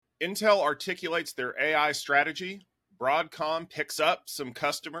Intel articulates their AI strategy. Broadcom picks up some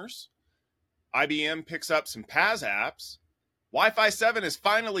customers. IBM picks up some PaaS apps. Wi-Fi 7 is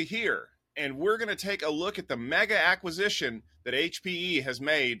finally here, and we're going to take a look at the mega acquisition that HPE has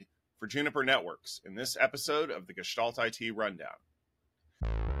made for Juniper Networks in this episode of the Gestalt IT Rundown.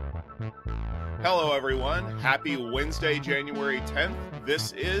 Hello, everyone. Happy Wednesday, January 10th.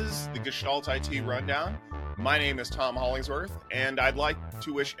 This is the Gestalt IT Rundown. My name is Tom Hollingsworth, and I'd like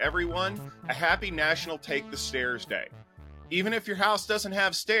to wish everyone a happy National Take the Stairs Day. Even if your house doesn't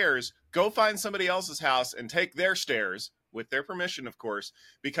have stairs, go find somebody else's house and take their stairs, with their permission, of course,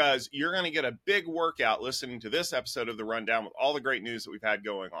 because you're going to get a big workout listening to this episode of the Rundown with all the great news that we've had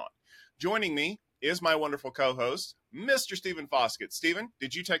going on. Joining me is my wonderful co-host, Mr. Stephen Foskett. Stephen,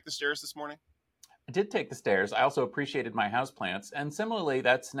 did you take the stairs this morning? I did take the stairs. I also appreciated my houseplants. And similarly,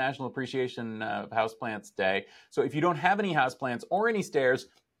 that's National Appreciation of Houseplants Day. So if you don't have any houseplants or any stairs,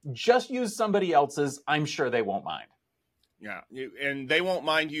 just use somebody else's. I'm sure they won't mind. Yeah, and they won't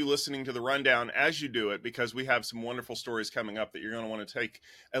mind you listening to the Rundown as you do it, because we have some wonderful stories coming up that you're going to want to take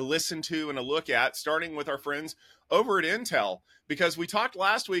a listen to and a look at, starting with our friends over at Intel, because we talked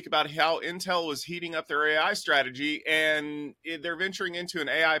last week about how Intel was heating up their AI strategy, and they're venturing into an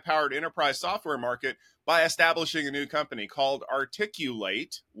AI-powered enterprise software market by establishing a new company called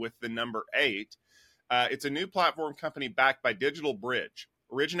Articulate, with the number 8. It's a new platform company backed by Digital Bridge.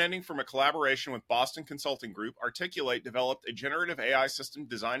 Originating from a collaboration with Boston Consulting Group, Articulate developed a generative AI system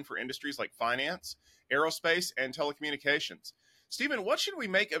designed for industries like finance, aerospace, and telecommunications. Stephen, what should we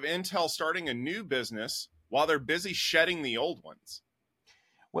make of Intel starting a new business while they're busy shedding the old ones?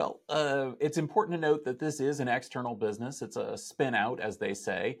 Well, it's important to note that this is an external business. It's a spin out, as they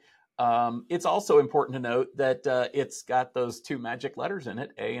say. It's also important to note that it's got those two magic letters in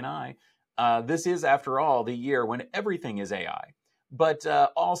it, A and I. This is, after all, the year when everything is AI. But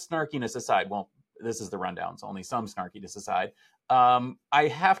all snarkiness aside, well, this is the Rundown, so only some snarkiness aside, I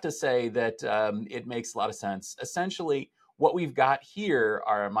have to say that it makes a lot of sense. Essentially, what we've got here,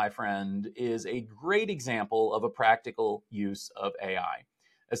 my friend, is a great example of a practical use of AI.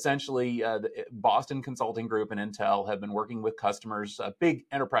 Essentially, the Boston Consulting Group and Intel have been working with customers, big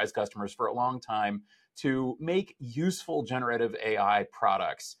enterprise customers, for a long time to make useful generative AI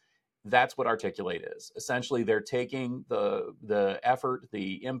products. That's what Articulate is. Essentially, they're taking the effort,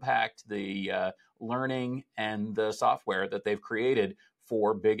 the impact, the learning, and the software that they've created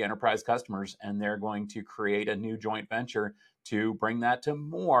for big enterprise customers, and they're going to create a new joint venture to bring that to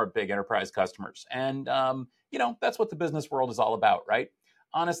more big enterprise customers. And, that's what the business world is all about, right?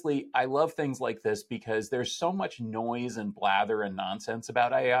 Honestly, I love things like this because there's so much noise and blather and nonsense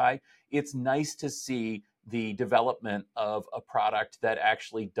about AI. It's nice to see the development of a product that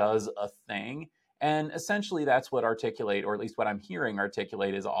actually does a thing. And essentially, that's what Articulate, or at least what I'm hearing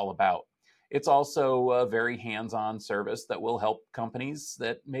Articulate, is all about. It's also a very hands-on service that will help companies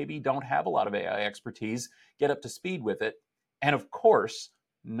that maybe don't have a lot of AI expertise get up to speed with it. And of course,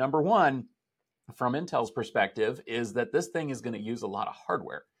 number one, from Intel's perspective, is that this thing is going to use a lot of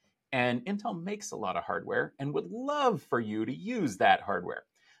hardware. And Intel makes a lot of hardware and would love for you to use that hardware.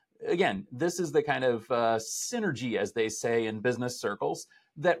 Again, this is the kind of synergy, as they say in business circles,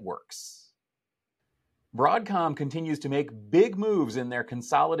 that works. Broadcom continues to make big moves in their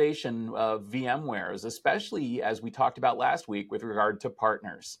consolidation of VMwares, especially as we talked about last week with regard to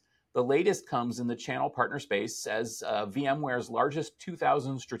partners. The latest comes in the channel partner space, as VMware's largest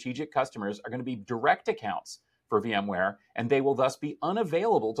 2,000 strategic customers are going to be direct accounts for VMware, and they will thus be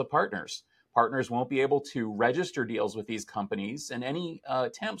unavailable to partners. Partners won't be able to register deals with these companies, and any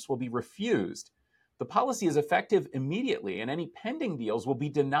attempts will be refused. The policy is effective immediately, and any pending deals will be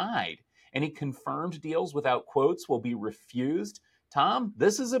denied. Any confirmed deals without quotes will be refused. Tom,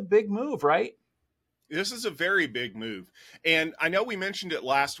 this is a big move, right? This is a very big move. And I know we mentioned it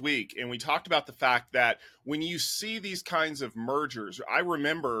last week, and we talked about the fact that when you see these kinds of mergers, I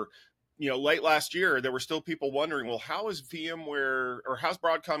remember late last year, there were still people wondering, well, how is VMware, or how's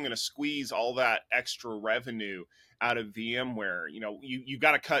Broadcom going to squeeze all that extra revenue out of VMware? You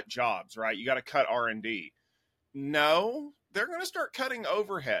got to cut jobs, right? You got to cut R&D. No, they're going to start cutting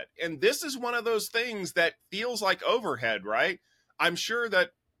overhead. And this is one of those things that feels like overhead, right? I'm sure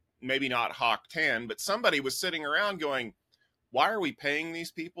that maybe not Hawk 10, but somebody was sitting around going, why are we paying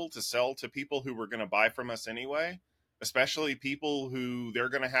these people to sell to people who were going to buy from us anyway? Especially people who they're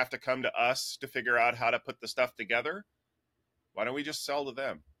going to have to come to us to figure out how to put the stuff together. Why don't we just sell to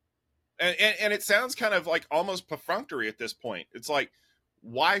them? And it sounds kind of like almost perfunctory at this point. It's like,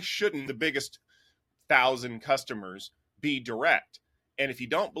 why shouldn't the biggest 1,000 customers be direct? And if you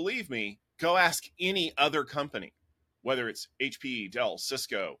don't believe me, go ask any other company, whether it's HPE, Dell,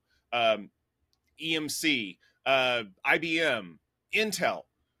 Cisco, EMC, IBM, Intel,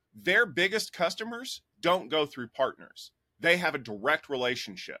 their biggest customers don't go through partners. They have a direct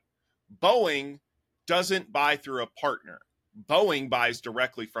relationship. Boeing doesn't buy through a partner. Boeing buys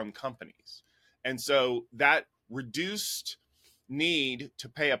directly from companies. And so that reduced need to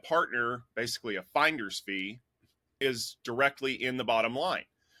pay a partner, basically a finder's fee, is directly in the bottom line.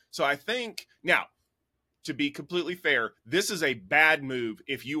 So I think now, to be completely fair, this is a bad move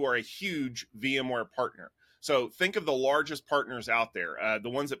if you are a huge VMware partner. So think of the largest partners out there. The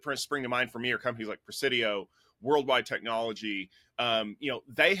ones that spring to mind for me are companies like Presidio, Worldwide Technology.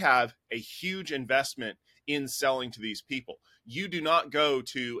 They have a huge investment in selling to these people. You do not go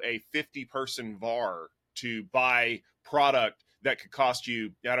to a 50-person VAR to buy product that could cost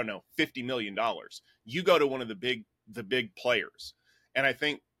you, I don't know, $50 million. You go to one of the big players. And I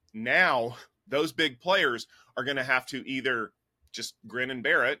think now those big players are going to have to either just grin and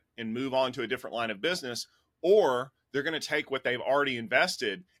bear it and move on to a different line of business, or they're going to take what they've already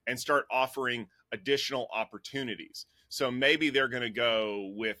invested and start offering additional opportunities. So maybe they're going to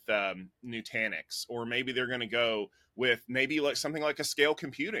go with Nutanix, or maybe they're going to go with maybe like something like a Scale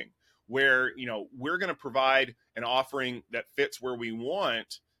Computing, where we're going to provide an offering that fits where we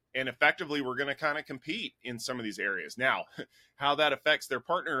want, and effectively we're going to kind of compete in some of these areas. Now, how that affects their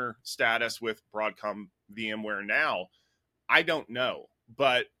partner status with Broadcom VMware now, I don't know,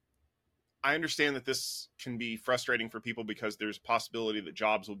 but I understand that this can be frustrating for people because there's a possibility that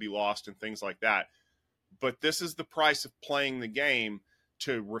jobs will be lost and things like that. But this is the price of playing the game,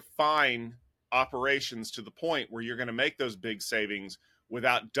 to refine operations to the point where you're going to make those big savings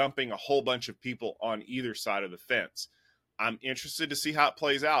without dumping a whole bunch of people on either side of the fence. I'm interested to see how it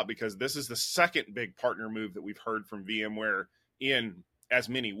plays out, because this is the second big partner move that we've heard from VMware in as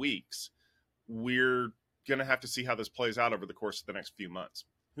many weeks. We're going to have to see how this plays out over the course of the next few months.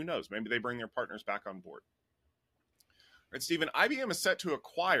 Who knows? Maybe they bring their partners back on board. All right, Stephen, IBM is set to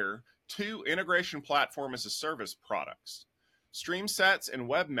acquire 2 integration platform as a service products. StreamSets and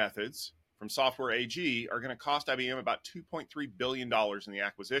Web Methods from Software AG are going to cost IBM about $2.3 billion in the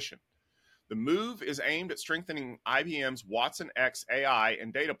acquisition. The move is aimed at strengthening IBM's Watson X AI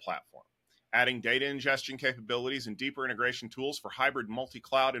and data platform, adding data ingestion capabilities and deeper integration tools for hybrid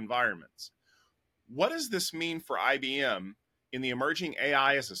multi-cloud environments. What does this mean for IBM in the emerging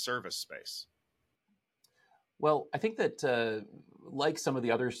AI as a service space? Well, I think that like some of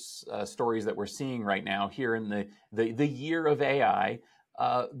the other stories that we're seeing right now here in the year of AI,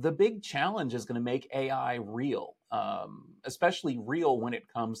 the big challenge is going to make AI real, especially real when it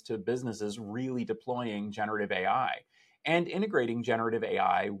comes to businesses really deploying generative AI and integrating generative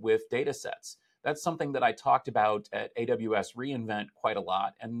AI with data sets. That's something that I talked about at AWS reInvent quite a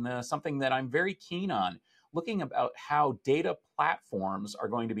lot, and something that I'm very keen on, looking about how data platforms are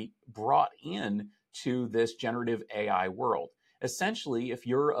going to be brought in to this generative AI world. Essentially, if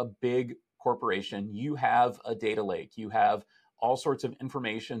you're a big corporation, you have a data lake, you have all sorts of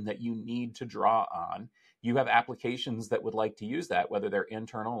information that you need to draw on. You have applications that would like to use that, whether they're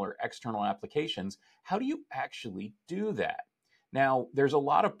internal or external applications. How do you actually do that? Now, there's a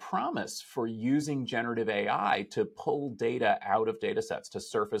lot of promise for using generative AI to pull data out of data sets, to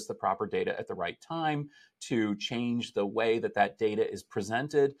surface the proper data at the right time, to change the way that that data is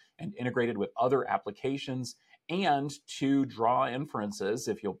presented and integrated with other applications, and to draw inferences,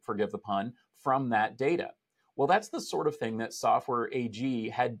 if you'll forgive the pun, from that data. Well, that's the sort of thing that Software AG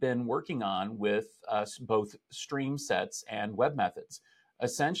had been working on with both StreamSets and Web Methods.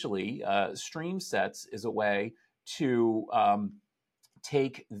 Essentially, StreamSets is a way to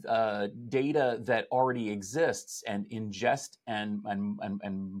take data that already exists and ingest and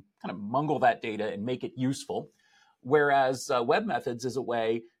kind of mungle that data and make it useful. Whereas Web Methods is a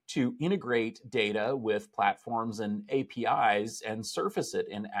way to integrate data with platforms and APIs and surface it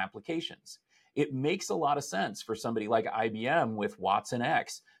in applications. It makes a lot of sense for somebody like IBM with Watson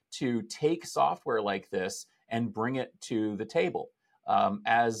X to take software like this and bring it to the table.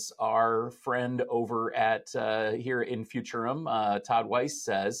 As our friend over at here in Futurum, Todd Weiss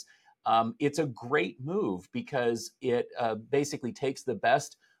says, it's a great move because it basically takes the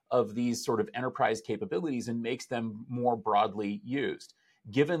best of these sort of enterprise capabilities and makes them more broadly used.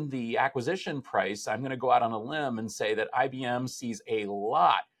 Given the acquisition price, I'm going to go out on a limb and say that IBM sees a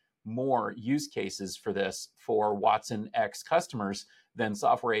lot more use cases for this for Watson X customers than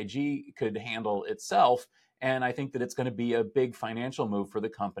Software AG could handle itself. And I think that it's going to be a big financial move for the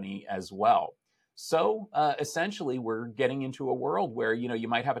company as well. So essentially, we're getting into a world where you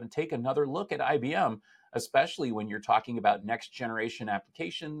might have to take another look at IBM, especially when you're talking about next generation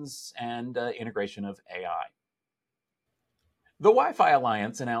applications and integration of AI. The Wi-Fi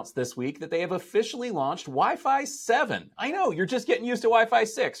Alliance announced this week that they have officially launched Wi-Fi 7. I know, you're just getting used to Wi-Fi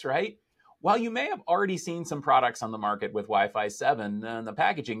 6, right? While you may have already seen some products on the market with Wi-Fi 7 and the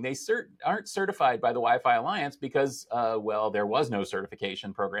packaging, they aren't certified by the Wi-Fi Alliance because, well, there was no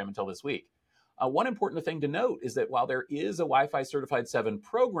certification program until this week. One important thing to note is that while there is a Wi-Fi Certified 7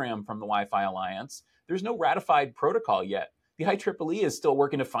 program from the Wi-Fi Alliance, there's no ratified protocol yet. The IEEE is still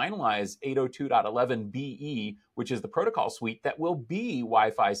working to finalize 802.11be, which is the protocol suite that will be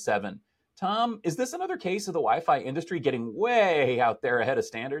Wi-Fi 7. Tom, is this another case of the Wi-Fi industry getting way out there ahead of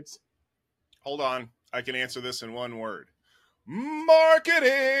standards? Hold on. I can answer this in one word.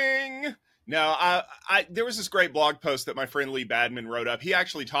 Marketing. Now, there was this great blog post that my friend Lee Badman wrote up. He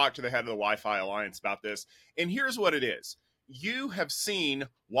actually talked to the head of the Wi-Fi Alliance about this. And here's what it is. You have seen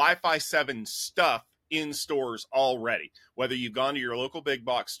Wi-Fi 7 stuff in stores already, whether you've gone to your local big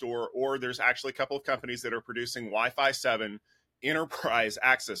box store or there's actually a couple of companies that are producing Wi-Fi 7 enterprise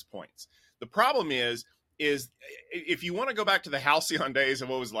access points. The problem is if you want to go back to the halcyon days of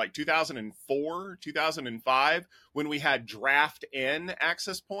what was like 2004, 2005, when we had draft N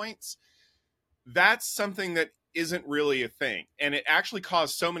access points, that's something that isn't really a thing. And it actually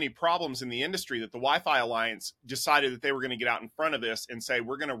caused so many problems in the industry that the Wi-Fi Alliance decided that they were going to get out in front of this and say,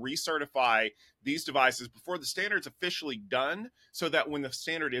 we're going to recertify these devices before the standard's officially done, so that when the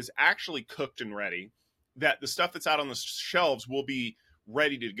standard is actually cooked and ready, that the stuff that's out on the shelves will be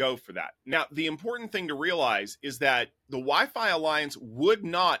ready to go for that. Now, the important thing to realize is that the Wi-Fi Alliance would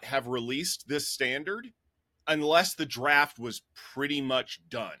not have released this standard unless the draft was pretty much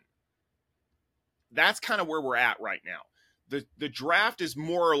done. That's kind of where we're at right now. The draft is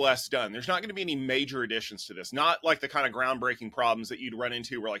more or less done. There's not going to be any major additions to this. Not like the kind of groundbreaking problems that you'd run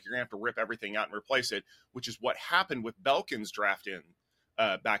into where like you're going to have to rip everything out and replace it, which is what happened with Belkin's draft in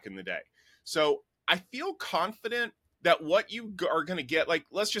back in the day. So I feel confident that what you are going to get, like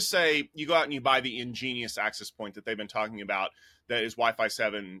let's just say you go out and you buy the Ingenious access point that they've been talking about that is Wi-Fi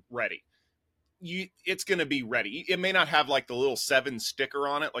 7 ready. It's going to be ready. It may not have like the little 7 sticker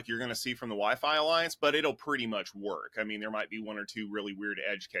on it like you're going to see from the Wi-Fi Alliance, but it'll pretty much work. I mean, there might be one or two really weird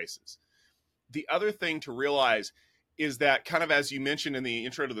edge cases. The other thing to realize is that, kind of as you mentioned in the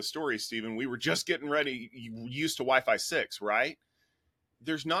intro to the story, Stephen, we were just getting ready, used to Wi-Fi 6, right?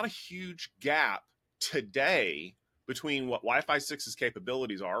 There's not a huge gap today between what Wi-Fi 6's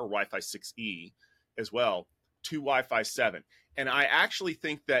capabilities are, or Wi-Fi 6E as well, to Wi-Fi 7. And I actually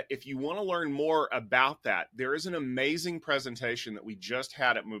think that if you want to learn more about that, there is an amazing presentation that we just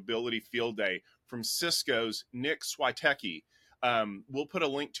had at Mobility Field Day from Cisco's Nick Swiecki. We'll put a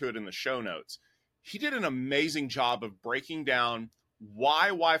link to it in the show notes. He did an amazing job of breaking down why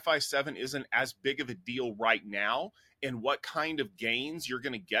Wi-Fi 7 isn't as big of a deal right now and what kind of gains you're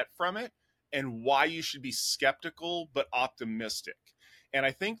going to get from it and why you should be skeptical but optimistic. And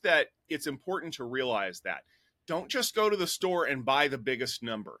I think that it's important to realize that. Don't just go to the store and buy the biggest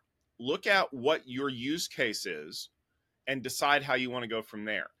number. Look at what your use case is and decide how you want to go from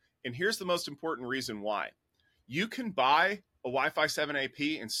there. And here's the most important reason why. You can buy a Wi-Fi 7 AP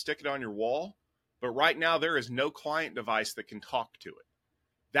and stick it on your wall, but right now there is no client device that can talk to it.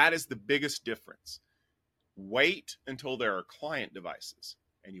 That is the biggest difference. Wait until there are client devices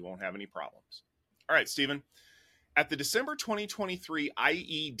and you won't have any problems. All right, Stephen. At the December 2023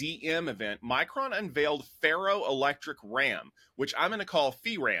 IEDM event, Micron unveiled ferroelectric RAM, which I'm going to call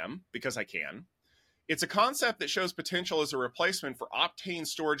FeRAM because I can. It's a concept that shows potential as a replacement for Optane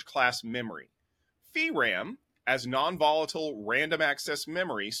storage class memory. FeRAM, as non-volatile random access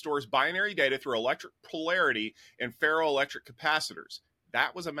memory, stores binary data through electric polarity and ferroelectric capacitors.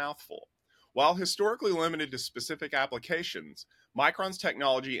 That was a mouthful. While historically limited to specific applications, Micron's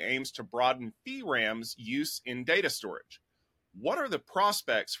technology aims to broaden FeRAM's use in data storage. What are the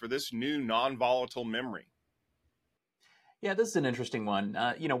prospects for this new non-volatile memory? Yeah, this is an interesting one.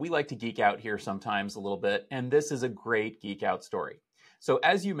 We like to geek out here sometimes a little bit, and this is a great geek out story. So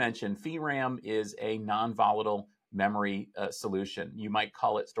as you mentioned, FeRAM is a non-volatile memory solution. You might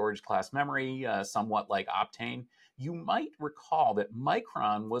call it storage class memory, somewhat like Optane. You might recall that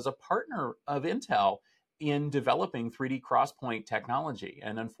Micron was a partner of Intel in developing 3D XPoint technology.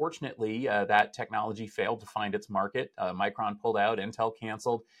 And unfortunately, that technology failed to find its market. Micron pulled out, Intel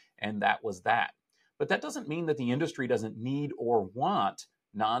canceled, and that was that. But that doesn't mean that the industry doesn't need or want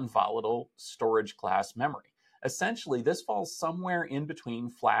non-volatile storage class memory. Essentially, this falls somewhere in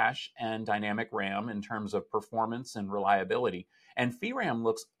between flash and dynamic RAM in terms of performance and reliability. And FeRAM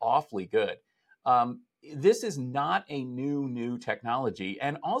looks awfully good. This is not a new technology.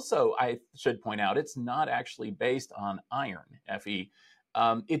 And also, I should point out, it's not actually based on iron, Fe.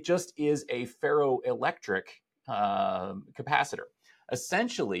 It just is a ferroelectric capacitor.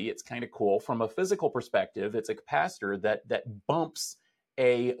 Essentially, it's kind of cool from a physical perspective. It's a capacitor that bumps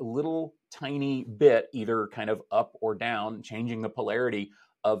a little tiny bit, either kind of up or down, changing the polarity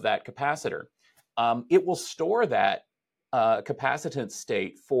of that capacitor. It will store that capacitance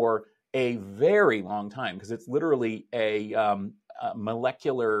state for a very long time because it's literally a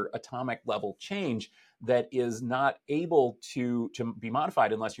molecular atomic level change that is not able to be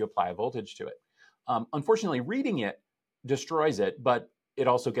modified unless you apply a voltage to it. Unfortunately, reading it destroys it, but it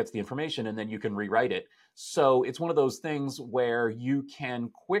also gets the information and then you can rewrite it. So it's one of those things where you can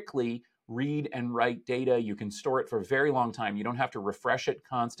quickly read and write data. You can store it for a very long time. You don't have to refresh it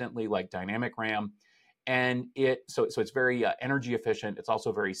constantly like dynamic RAM. And so it's very energy efficient. It's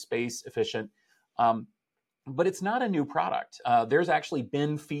also very space efficient. But it's not a new product. There's actually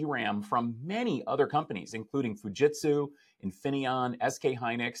been FeeRAM from many other companies, including Fujitsu, Infineon, SK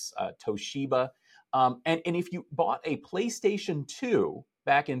Hynix, Toshiba. And if you bought a PlayStation 2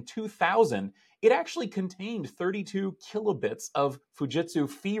 back in 2000, it actually contained 32 kilobits of Fujitsu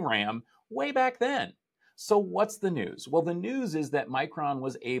FeeRAM way back then. So what's the news? Well, the news is that Micron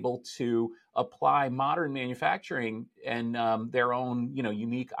was able to apply modern manufacturing and their own,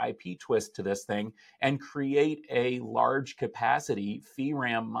 unique IP twist to this thing and create a large capacity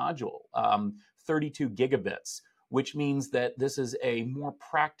FeeRAM module, 32 gigabits, which means that this is a more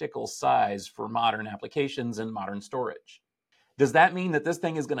practical size for modern applications and modern storage. Does that mean that this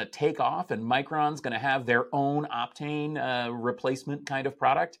thing is going to take off and Micron's going to have their own Optane replacement kind of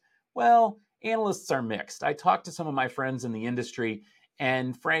product? Well, analysts are mixed. I talked to some of my friends in the industry,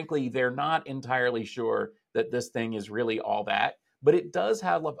 and frankly, they're not entirely sure that this thing is really all that, but it does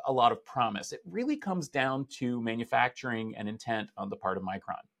have a lot of promise. It really comes down to manufacturing and intent on the part of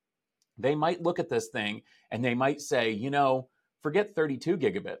Micron. They might look at this thing and they might say, forget 32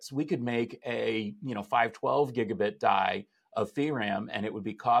 gigabits. We could make a 512 gigabit die of FeeRAM and it would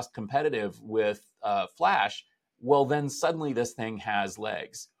be cost competitive with flash. Well, then suddenly this thing has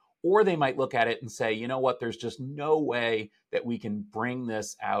legs. Or they might look at it and say, there's just no way that we can bring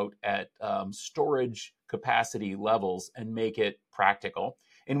this out at storage capacity levels and make it practical.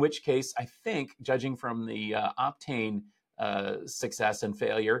 In which case, I think, judging from the Optane success and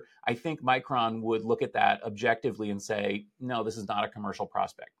failure, I think Micron would look at that objectively and say, no, this is not a commercial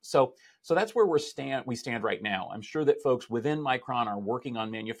prospect. So that's where we stand right now. I'm sure that folks within Micron are working on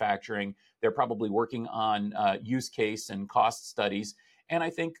manufacturing. They're probably working on use case and cost studies. And I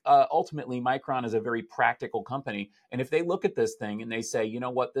think ultimately Micron is a very practical company. And if they look at this thing and they say,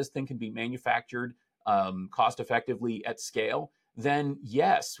 this thing can be manufactured cost effectively at scale, then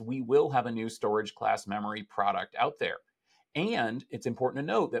yes, we will have a new storage class memory product out there. And it's important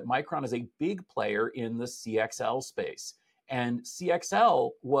to note that Micron is a big player in the CXL space. And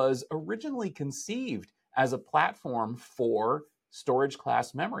CXL was originally conceived as a platform for storage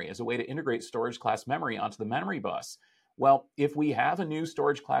class memory, as a way to integrate storage class memory onto the memory bus. Well, if we have a new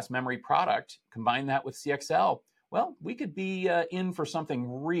storage class memory product, combine that with CXL, well, we could be in for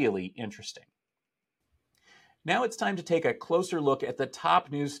something really interesting. Now it's time to take a closer look at the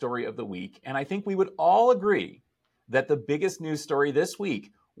top news story of the week. And I think we would all agree that the biggest news story this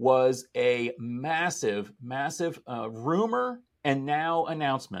week was a massive rumor and now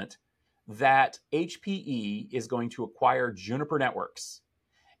announcement that HPE is going to acquire Juniper Networks.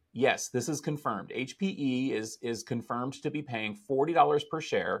 Yes, this is confirmed. HPE is confirmed to be paying $40 per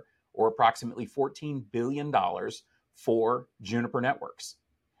share, or approximately $14 billion, for Juniper Networks.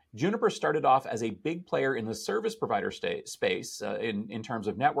 Juniper started off as a big player in the service provider space in terms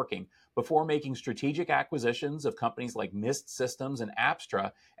of networking before making strategic acquisitions of companies like Mist Systems and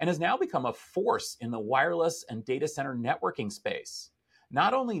Apstra, and has now become a force in the wireless and data center networking space.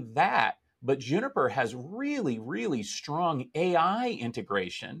 Not only that, but Juniper has really, really strong AI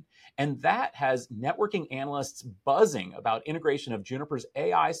integration, and that has networking analysts buzzing about integration of Juniper's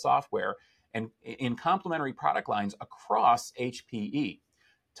AI software and in complementary product lines across HPE.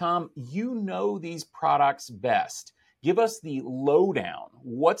 Tom, you know these products best. Give us the lowdown.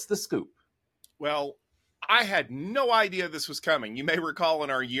 What's the scoop? Well, I had no idea this was coming. You may recall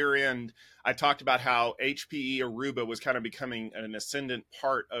in our year end, I talked about how HPE Aruba was kind of becoming an ascendant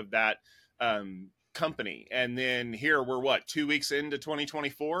part of that company. And then here we're 2 weeks into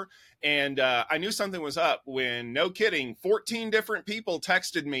 2024. And I knew something was up when, no kidding, 14 different people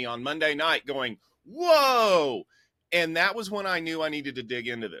texted me on Monday night going, whoa. And that was when I knew I needed to dig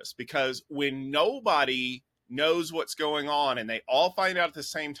into this, because when nobody knows what's going on and they all find out at the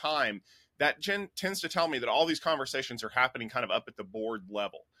same time, that tends to tell me that all these conversations are happening kind of up at the board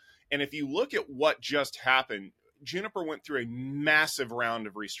level. And if you look at what just happened, Juniper went through a massive round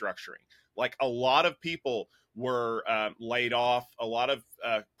of restructuring. Like a lot of people were laid off, a lot of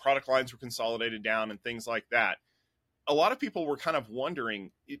product lines were consolidated down and things like that. A lot of people were kind of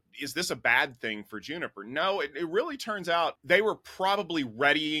wondering, is this a bad thing for Juniper? No, it really turns out they were probably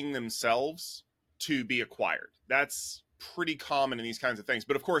readying themselves to be acquired. That's pretty common in these kinds of things.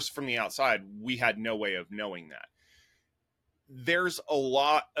 But of course, from the outside, we had no way of knowing that. There's a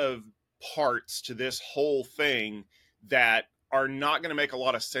lot of parts to this whole thing that are not going to make a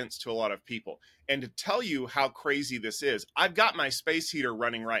lot of sense to a lot of people. And to tell you how crazy this is, I've got my space heater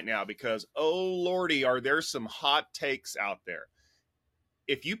running right now because, oh lordy, are there some hot takes out there.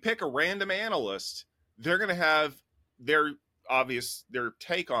 If you pick a random analyst, they're going to have their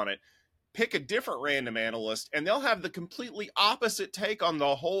take on it. Pick a different random analyst and they'll have the completely opposite take on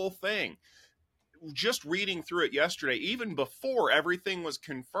the whole thing. Just reading through it yesterday, even before everything was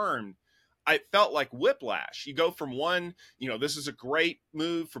confirmed, I felt like whiplash. You go from one, this is a great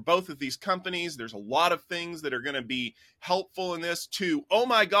move for both of these companies. There's a lot of things that are going to be helpful in this, to, oh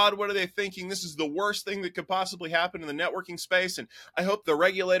my God, what are they thinking? This is the worst thing that could possibly happen in the networking space. And I hope the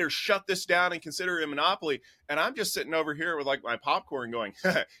regulators shut this down and consider it a monopoly. And I'm just sitting over here with like my popcorn going,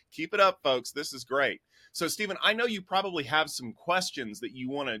 keep it up, folks. This is great. So, Stephen, I know you probably have some questions that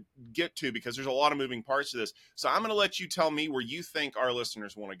you want to get to because there's a lot of moving parts to this. So I'm going to let you tell me where you think our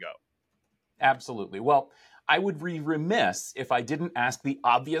listeners want to go. Absolutely. Well, I would be remiss if I didn't ask the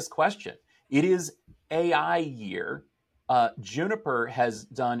obvious question. It is AI year. Juniper has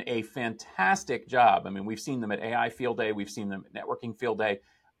done a fantastic job. I mean, we've seen them at AI Field Day. We've seen them at Networking Field Day,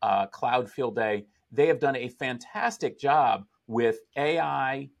 Cloud Field Day. They have done a fantastic job with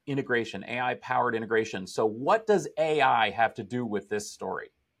AI integration, AI-powered integration. So what does AI have to do with this story?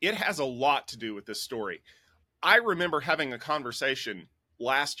 It has a lot to do with this story. I remember having a conversation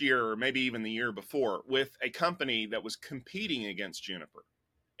last year, or maybe even the year before, with a company that was competing against Juniper.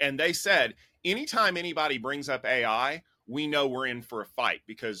 And they said, anytime anybody brings up AI, we know we're in for a fight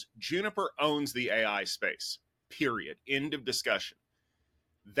because Juniper owns the AI space, period. End of discussion.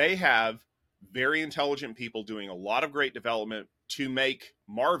 They have very intelligent people doing a lot of great development to make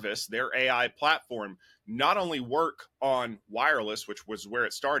Marvis, their AI platform, not only work on wireless, which was where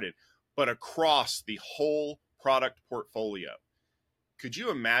it started, but across the whole product portfolio. Could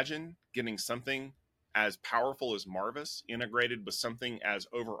you imagine getting something as powerful as Marvis integrated with something as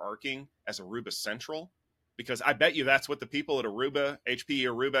overarching as Aruba Central? Because I bet you that's what the people at Aruba, HPE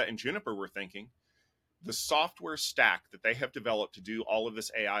Aruba, and Juniper were thinking. The software stack that they have developed to do all of this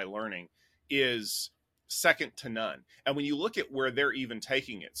AI learning is second to none. And when you look at where they're even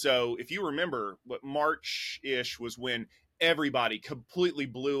taking it, so if you remember, what March-ish was when everybody completely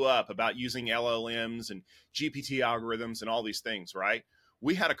blew up about using LLMs and GPT algorithms and all these things, right?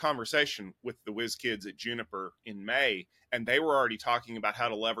 We had a conversation with the whiz kids at Juniper in May, and they were already talking about how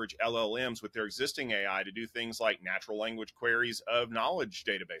to leverage LLMs with their existing AI to do things like natural language queries of knowledge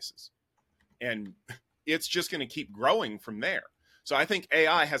databases. And it's just going to keep growing from there. So I think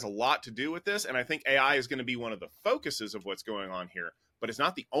AI has a lot to do with this, and I think AI is going to be one of the focuses of what's going on here, but it's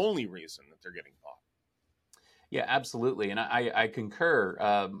not the only reason that they're getting bought. Yeah, absolutely. And I concur.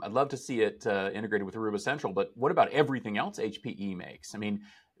 I'd love to see it integrated with Aruba Central, but what about everything else HPE makes? I mean,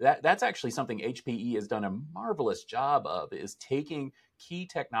 that's actually something HPE has done a marvelous job of, is taking key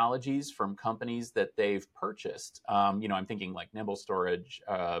technologies from companies that they've purchased. I'm thinking like Nimble Storage,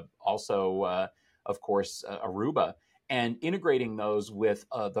 also, of course, Aruba, and integrating those with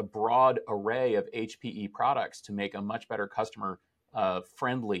the broad array of HPE products to make a much better customer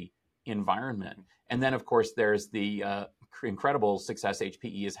friendly environment. And then, of course, there's the incredible success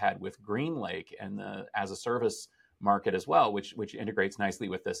HPE has had with GreenLake and the as a service market as well, which integrates nicely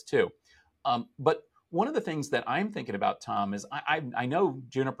with this too. But one of the things that I'm thinking about, Tom, is I know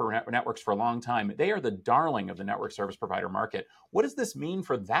Juniper Networks for a long time. They are the darling of the network service provider market. What does this mean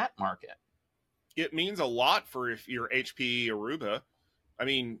for that market? It means a lot for if you're HPE Aruba. I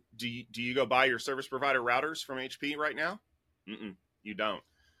mean, do you go buy your service provider routers from HPE right now? You don't.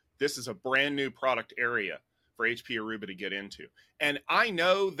 This is a brand new product area for HPE Aruba to get into. And I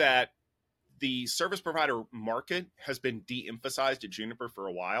know that the service provider market has been de-emphasized at Juniper for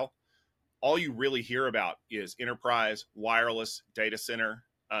a while. All you really hear about is enterprise, wireless, data center,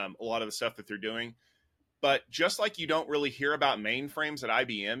 a lot of the stuff that they're doing. But just like you don't really hear about mainframes at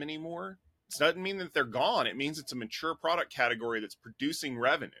IBM anymore, it doesn't mean that they're gone. It means it's a mature product category that's producing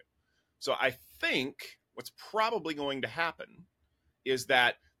revenue. So I think what's probably going to happen is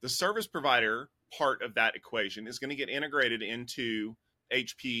that the service provider part of that equation is going to get integrated into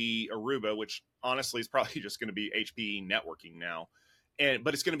HPE Aruba, which honestly is probably just going to be HPE networking now.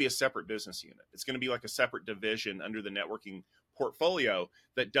 But it's going to be a separate business unit. It's going to be like a separate division under the networking portfolio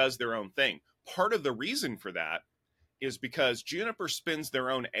that does their own thing. Part of the reason for that is because Juniper spins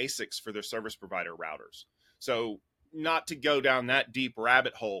their own ASICs for their service provider routers. So, not to go down that deep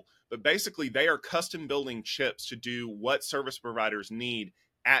rabbit hole, but basically they are custom building chips to do what service providers need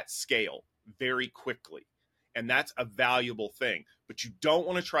at scale very quickly. And that's a valuable thing. But you don't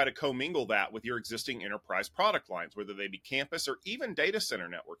want to try to commingle that with your existing enterprise product lines, whether they be campus or even data center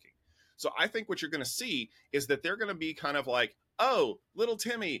networking. So I think what you're going to see is that they're going to be kind of like, oh, little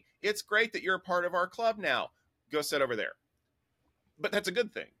Timmy, it's great that you're a part of our club now. Go sit over there. But that's a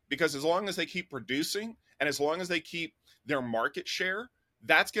good thing, because as long as they keep producing and as long as they keep their market share,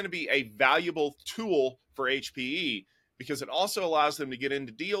 that's going to be a valuable tool for HPE, because it also allows them to get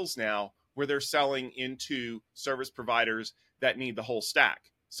into deals now where they're selling into service providers that need the whole stack.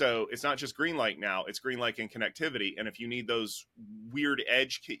 So it's not just GreenLake now, it's GreenLake and connectivity. And if you need those weird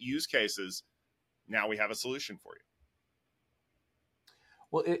edge use cases, now we have a solution for you.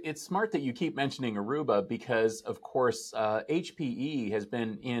 Well, it's smart that you keep mentioning Aruba because, of course, HPE has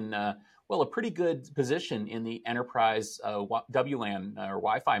been in, a pretty good position in the enterprise WLAN or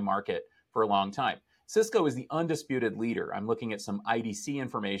Wi-Fi market for a long time. Cisco is the undisputed leader. I'm looking at some IDC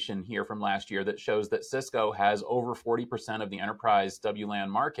information here from last year that shows that Cisco has over 40% of the enterprise WLAN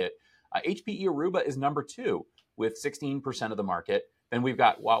market. HPE Aruba is number 2 with 16% of the market. Then we've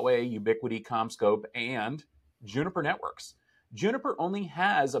got Huawei, Ubiquiti, CommScope, and Juniper Networks. Juniper only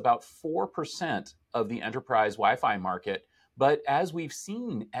has about 4% of the enterprise Wi-Fi market, but as we've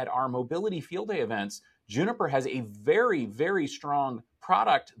seen at our mobility field day events, Juniper has a very, very strong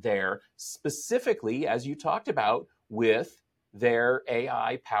product there, specifically, as you talked about, with their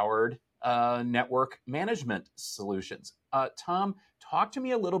AI-powered network management solutions. Tom, talk to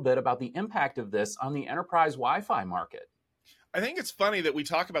me a little bit about the impact of this on the enterprise Wi-Fi market. I think it's funny that we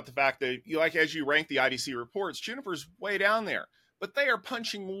talk about the fact that, as you rank the IDC reports, Juniper's way down there, but they are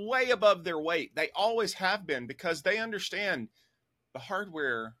punching way above their weight. They always have been, because they understand the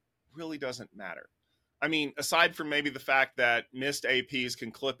hardware really doesn't matter. I mean, aside from maybe the fact that Mist APs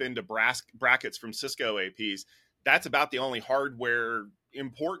can clip into brackets from Cisco APs, that's about the only hardware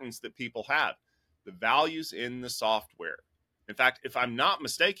importance that people have. The value's in the software. In fact, if I'm not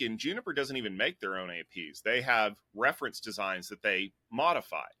mistaken, Juniper doesn't even make their own APs. They have reference designs that they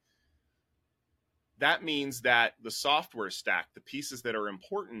modify. That means that the software stack, the pieces that are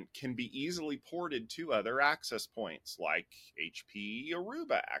important, can be easily ported to other access points, like HPE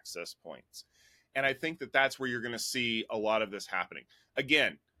Aruba access points. And I think that that's where you're going to see a lot of this happening.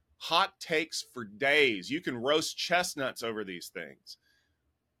 Again, hot takes for days. You can roast chestnuts over these things.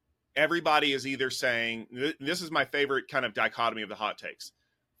 Everybody is either saying, this is my favorite kind of dichotomy of the hot takes.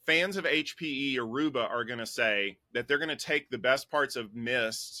 Fans of HPE Aruba are going to say that they're going to take the best parts of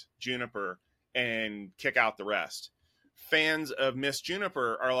Mist, Juniper, and kick out the rest. Fans of Mist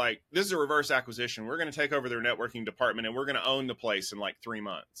Juniper are like, this is a reverse acquisition. We're going to take over their networking department and we're going to own the place in like 3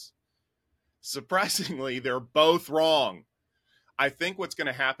 months. Surprisingly, they're both wrong. I think what's going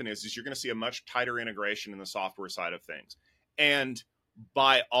to happen is you're going to see a much tighter integration in the software side of things. And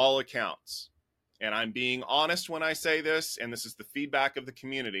by all accounts, and I'm being honest when I say this, and this is the feedback of the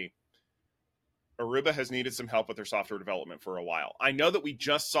community, Aruba has needed some help with their software development for a while. I know that we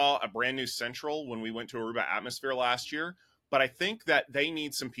just saw a brand new Central when we went to Aruba Atmosphere last year, but I think that they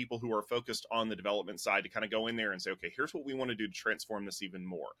need some people who are focused on the development side to kind of go in there and say, okay, here's what we want to do to transform this even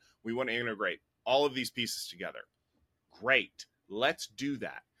more. We want to integrate all of these pieces together. Great. Let's do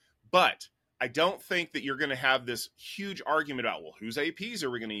that. But I don't think that you're going to have this huge argument about, well, whose APs are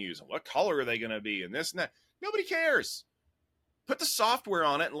we going to use and what color are they going to be and this and that. Nobody cares. Put the software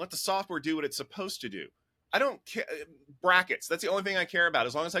on it and let the software do what it's supposed to do. I don't care. Brackets, that's the only thing I care about,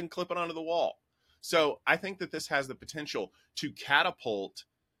 as long as I can clip it onto the wall. So I think that this has the potential to catapult,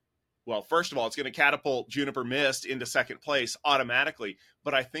 well, first of all, it's going to catapult Juniper Mist into second place automatically,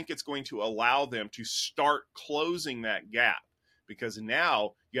 but I think it's going to allow them to start closing that gap, because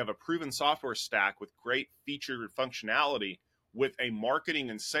now you have a proven software stack with great feature functionality with a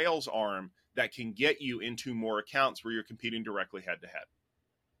marketing and sales arm that can get you into more accounts where you're competing directly head to head.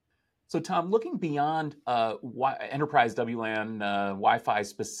 So, Tom, looking beyond enterprise WLAN Wi-Fi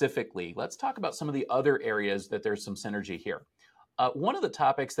specifically, let's talk about some of the other areas that there's some synergy here. One of the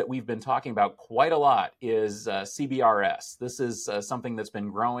topics that we've been talking about quite a lot is CBRS. This is something that's been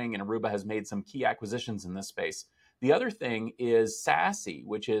growing, and Aruba has made some key acquisitions in this space. The other thing is SASE,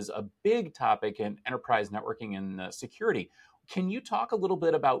 which is a big topic in enterprise networking and security. Can you talk a little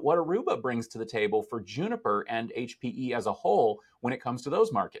bit about what Aruba brings to the table for Juniper and HPE as a whole when it comes to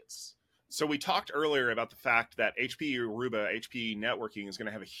those markets? So we talked earlier about the fact that HPE Aruba, HPE networking is going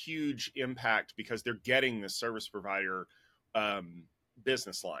to have a huge impact because they're getting this service provider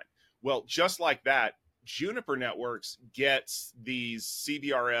business line. Well, just like that, Juniper Networks gets these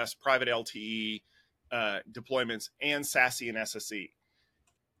CBRS private LTE deployments and SASE and SSE.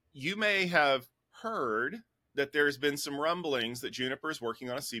 You may have heard that there's been some rumblings that Juniper is working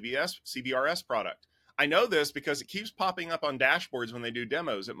on a CBRS product. I know this because it keeps popping up on dashboards when they do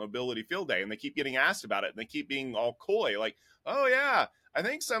demos at Mobility Field Day, and they keep getting asked about it, and they keep being all coy, like, oh yeah, I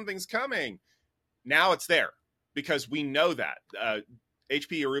think something's coming. Now it's there because we know that.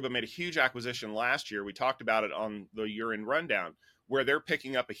 HPE Aruba made a huge acquisition last year. We talked about it on the year-end rundown, where they're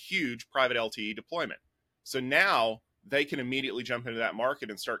picking up a huge private LTE deployment. So now they can immediately jump into that market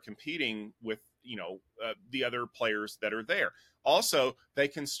and start competing with the other players that are there. Also, they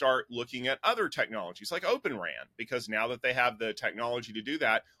can start looking at other technologies like Open RAN, because now that they have the technology to do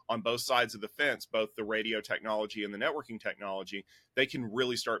that on both sides of the fence, both the radio technology and the networking technology, they can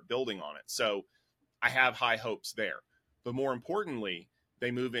really start building on it. So I have high hopes there. But more importantly,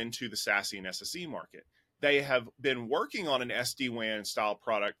 they move into the SASE and SSE market. They have been working on an SD-WAN style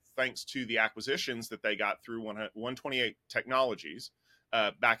product thanks to the acquisitions that they got through 128 Technologies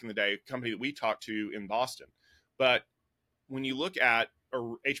back in the day, a company that we talked to in Boston. But when you look at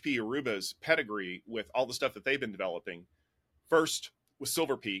HPE Aruba's pedigree with all the stuff that they've been developing, first with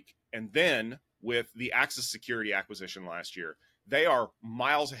Silver Peak and then with the Axis Security acquisition last year, they are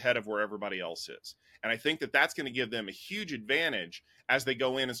miles ahead of where everybody else is. And I think that that's going to give them a huge advantage as they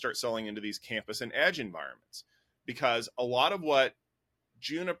go in and start selling into these campus and edge environments. Because a lot of what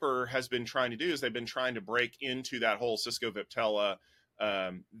Juniper has been trying to do is they've been trying to break into that whole Cisco Viptela,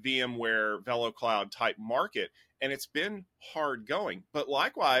 VMware, VeloCloud type market. And it's been hard going. But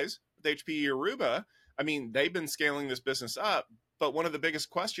likewise, with HPE Aruba, I mean, they've been scaling this business up. But one of the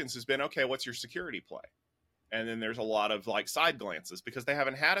biggest questions has been, okay, what's your security play? And then there's a lot of like side glances because they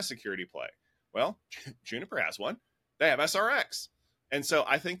haven't had a security play. Well, Juniper has one. They have SRX. And so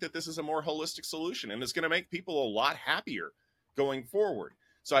I think that this is a more holistic solution, and it's going to make people a lot happier going forward.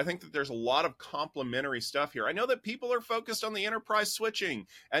 So I think that there's a lot of complementary stuff here. I know that people are focused on the enterprise switching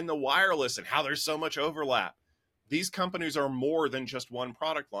and the wireless and how there's so much overlap. These companies are more than just one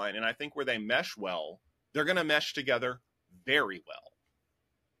product line. And I think where they mesh well, they're going to mesh together very well.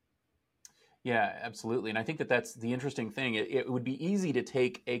 Yeah, absolutely. And I think that that's the interesting thing. It would be easy to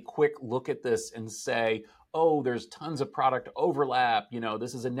take a quick look at this and say, oh, there's tons of product overlap.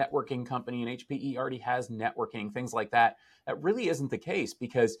 This is a networking company and HPE already has networking, things like that. That really isn't the case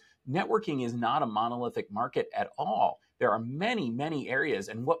because networking is not a monolithic market at all. There are many, many areas.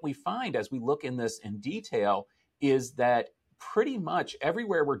 And what we find as we look in this in detail is that pretty much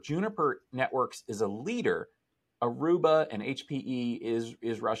everywhere where Juniper Networks is a leader, Aruba and HPE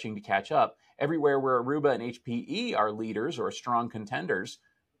is rushing to catch up. Everywhere where Aruba and HPE are leaders or strong contenders,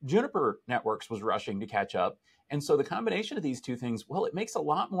 Juniper Networks was rushing to catch up. And so the combination of these two things, well, it makes a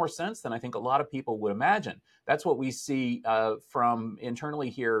lot more sense than I think a lot of people would imagine. That's what we see from internally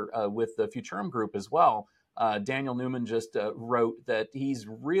here with the Futurum Group as well. Daniel Newman just wrote that he's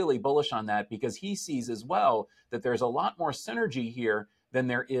really bullish on that because he sees as well that there's a lot more synergy here than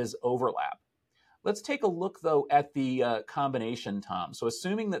there is overlap. Let's take a look, though, at the combination, Tom. So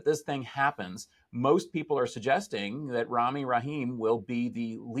assuming that this thing happens, most people are suggesting that Rami Rahim will be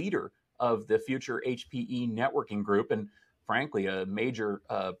the leader of the future HPE networking group and, frankly, a major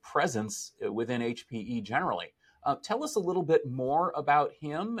presence within HPE generally. Tell us a little bit more about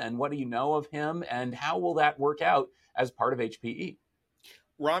him and what do you know of him and how will that work out as part of HPE?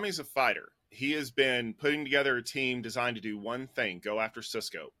 Rami's a fighter. He has been putting together a team designed to do one thing, go after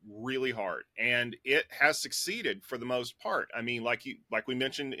Cisco really hard. And it has succeeded for the most part. I mean, like we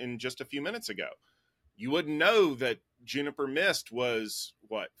mentioned in just a few minutes ago, you wouldn't know that Juniper Mist was,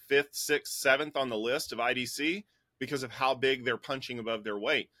 5th, 6th, 7th on the list of IDC because of how big they're punching above their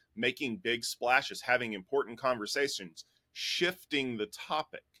weight, making big splashes, having important conversations, shifting the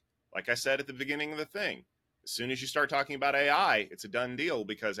topic. Like I said at the beginning of the thing, as soon as you start talking about AI, it's a done deal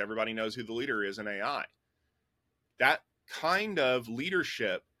because everybody knows who the leader is in AI. That kind of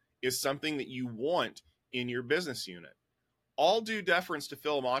leadership is something that you want in your business unit. All due deference to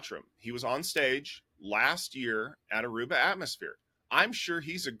Phil Mottram. He was on stage last year at Aruba Atmosphere. I'm sure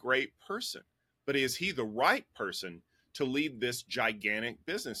he's a great person, but is he the right person to lead this gigantic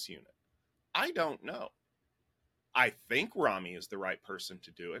business unit? I don't know. I think Rami is the right person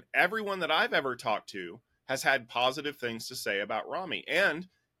to do it. Everyone that I've ever talked to has had positive things to say about Rami, and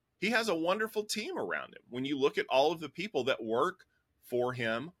he has a wonderful team around him. When you look at all of the people that work for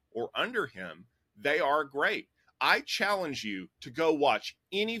him or under him, they are great. I challenge you to go watch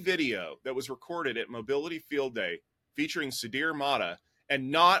any video that was recorded at Mobility Field Day featuring Sudhir Mata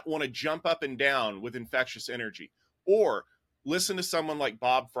and not want to jump up and down with infectious energy, or Listen to someone like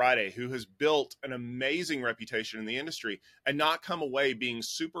Bob Friday, who has built an amazing reputation in the industry and not come away being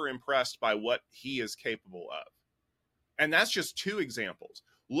super impressed by what he is capable of. And that's just two examples.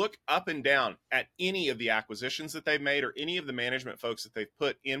 Look up and down at any of the acquisitions that they've made or any of the management folks that they've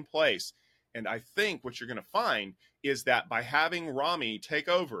put in place. And I think what you're going to find is that by having Rami take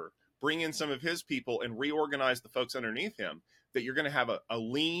over, bring in some of his people and reorganize the folks underneath him, that you're going to have a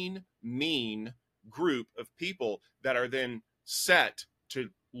lean, mean group of people that are then set to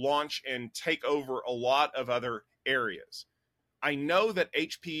launch and take over a lot of other areas. I know that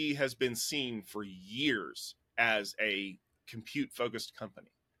HPE has been seen for years as a compute focused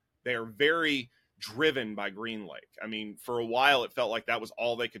company. They are very driven by GreenLake. I mean, for a while, it felt like that was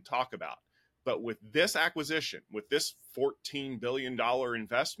all they could talk about. But with this acquisition, with this $14 billion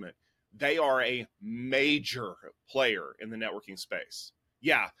investment, they are a major player in the networking space.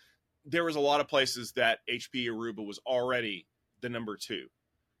 Yeah, there was a lot of places that HPE Aruba was already the number two.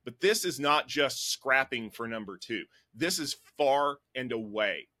 But this is not just scrapping for number two. This is far and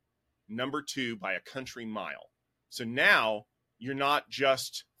away number two by a country mile. So now you're not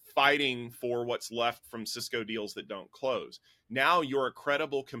just fighting for what's left from Cisco deals that don't close. Now you're a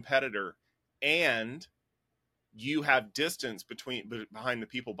credible competitor and you have distance behind the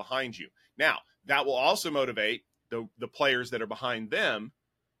people behind you. Now, that will also motivate the players that are behind them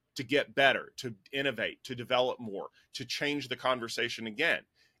to get better, to innovate, to develop more, to change the conversation again.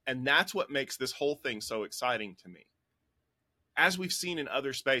 And that's what makes this whole thing so exciting to me. As we've seen in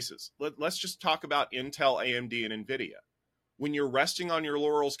other spaces, let's just talk about Intel, AMD, and NVIDIA. When you're resting on your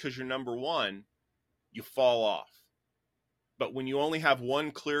laurels because you're number one, you fall off. But when you only have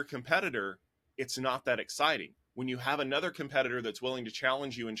one clear competitor, it's not that exciting. When you have another competitor that's willing to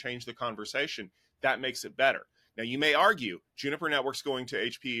challenge you and change the conversation, that makes it better. Now, you may argue Juniper Networks going to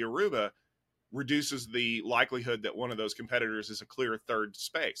HPE Aruba reduces the likelihood that one of those competitors is a clear third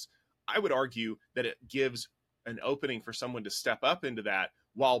space. I would argue that it gives an opening for someone to step up into that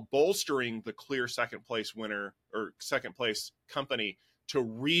while bolstering the clear second place winner or second place company to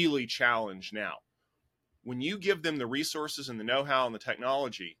really challenge now. When you give them the resources and the know-how and the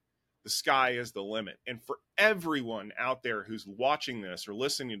technology, the sky is the limit. And for everyone out there who's watching this or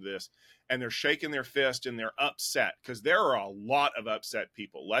listening to this, and they're shaking their fist and they're upset, because there are a lot of upset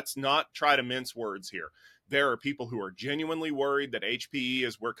people. Let's not try to mince words here. There are people who are genuinely worried that HPE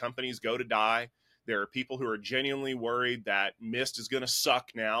is where companies go to die. There are people who are genuinely worried that Mist is going to suck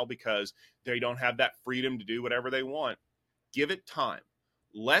now because they don't have that freedom to do whatever they want. Give it time.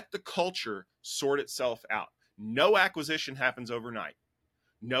 Let the culture sort itself out. No acquisition happens overnight.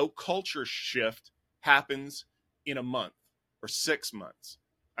 No culture shift happens in a month or 6 months.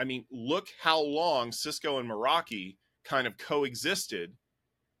 I mean, look how long Cisco and Meraki kind of coexisted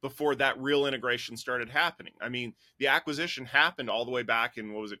before that real integration started happening. I mean, the acquisition happened all the way back in,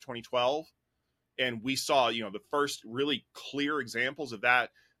 2012? And we saw, the first really clear examples of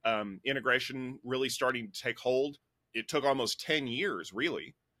that integration really starting to take hold. It took almost 10 years,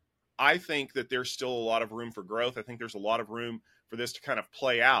 really. I think that there's still a lot of room for growth. I think there's a lot of room for this to kind of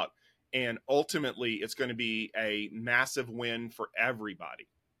play out. And ultimately, it's going to be a massive win for everybody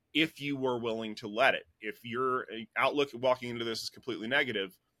if you were willing to let it. If your outlook walking into this is completely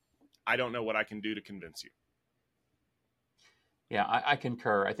negative, I don't know what I can do to convince you. Yeah, I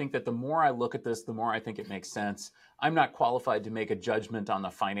concur. I think that the more I look at this, the more I think it makes sense. I'm not qualified to make a judgment on the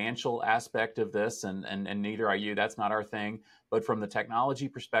financial aspect of this, and neither are you. That's not our thing. But from the technology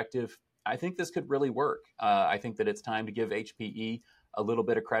perspective, I think this could really work. I think that it's time to give HPE a little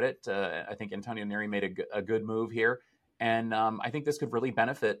bit of credit. I think Antonio Neri made a good move here. And I think this could really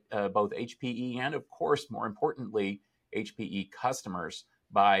benefit both HPE and, of course, more importantly, HPE customers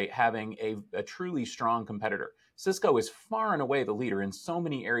by having a truly strong competitor. Cisco is far and away the leader in so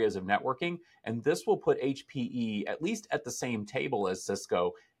many areas of networking, and this will put HPE at least at the same table as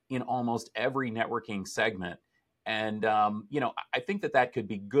Cisco in almost every networking segment. And, I think that could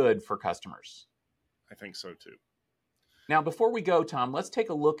be good for customers. I think so, too. Now, before we go, Tom, let's take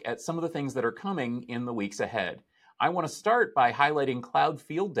a look at some of the things that are coming in the weeks ahead. I want to start by highlighting Cloud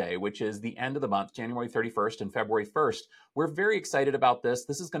Field Day, which is the end of the month, January 31st and February 1st. We're very excited about this.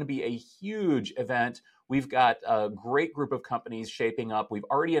 This is going to be a huge event. We've got a great group of companies shaping up. We've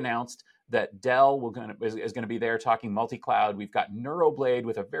already announced that Dell is going to be there talking multi-cloud. We've got Neuroblade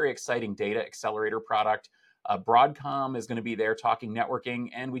with a very exciting data accelerator product. Broadcom is going to be there talking networking.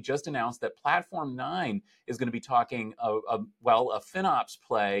 And we just announced that Platform 9 is going to be talking a FinOps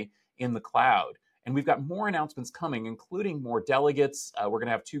play in the cloud. And we've got more announcements coming, including more delegates. We're going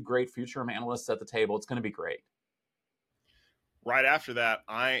to have two great Futurum analysts at the table. It's going to be great. Right after that,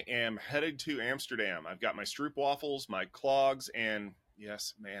 I am headed to Amsterdam. I've got my stroopwafels, my clogs, and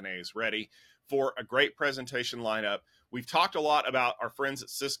yes, mayonnaise ready for a great presentation lineup. We've talked a lot about our friends at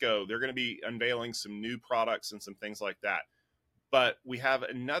Cisco. They're going to be unveiling some new products and some things like that. But we have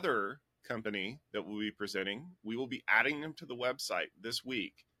another company that will be presenting. We will be adding them to the website this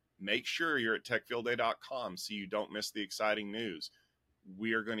week. Make sure you're at techfieldday.com so you don't miss the exciting news.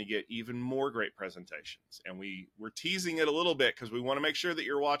 We are going to get even more great presentations, and we're teasing it a little bit because we want to make sure that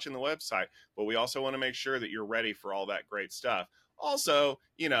you're watching the website, but we also want to make sure that you're ready for all that great stuff. Also,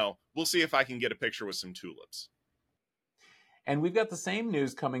 we'll see if I can get a picture with some tulips. And we've got the same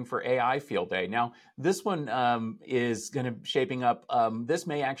news coming for AI Field Day. Now, this one is going to shaping up. This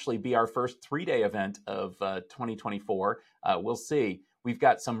may actually be our first 3-day event of 2024. We'll see. We've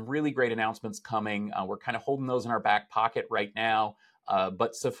got some really great announcements coming. We're kind of holding those in our back pocket right now.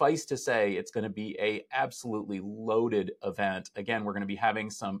 But suffice to say, it's going to be a absolutely loaded event. Again, we're going to be having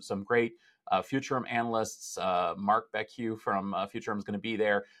some great Futurum analysts. Mark Beckhue from Futurum is going to be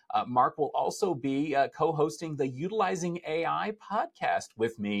there. Mark will also be co-hosting the Utilizing AI podcast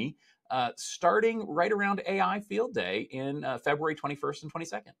with me, starting right around AI Field Day in February 21st and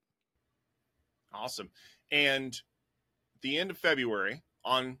 22nd. Awesome. And the end of February,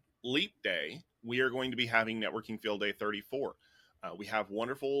 on Leap Day, we are going to be having Networking Field Day 34. We have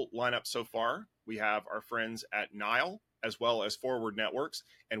wonderful lineup so far. We have our friends at Nile, as well as Forward Networks,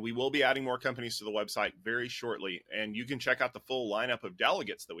 and we will be adding more companies to the website very shortly. And you can check out the full lineup of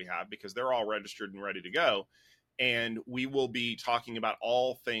delegates that we have because they're all registered and ready to go. And we will be talking about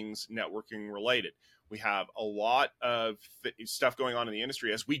all things networking related. We have a lot of stuff going on in the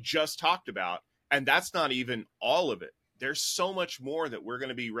industry, as we just talked about, and that's not even all of it. There's so much more that we're going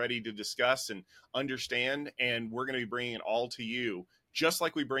to be ready to discuss and understand, and we're going to be bringing it all to you, just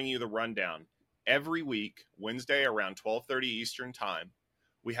like we bring you the rundown every week, Wednesday around 12:30 Eastern time.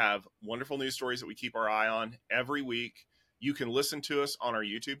 We have wonderful news stories that we keep our eye on every week. You can listen to us on our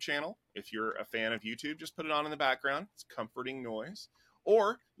YouTube channel. If you're a fan of YouTube, just put it on in the background. It's comforting noise.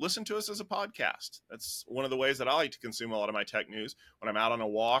 Or listen to us as a podcast. That's one of the ways that I like to consume a lot of my tech news when I'm out on a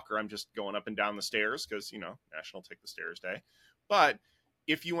walk or I'm just going up and down the stairs because, National Take the Stairs Day. But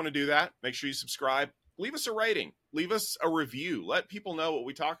if you want to do that, make sure you subscribe. Leave us a rating. Leave us a review. Let people know what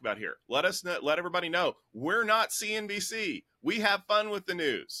we talk about here. Let everybody know we're not CNBC. We have fun with the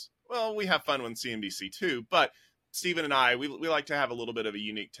news. Well, we have fun with CNBC too, but Stephen and I, we like to have a little bit of a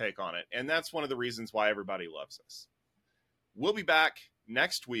unique take on it. And that's one of the reasons why everybody loves us. We'll be back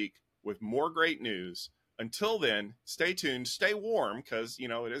next week with more great news. Until then, stay tuned, stay warm, because,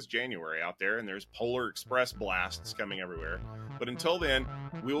 it is January out there and there's Polar Express blasts coming everywhere. But until then,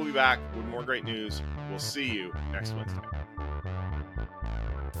 we will be back with more great news. We'll see you next Wednesday.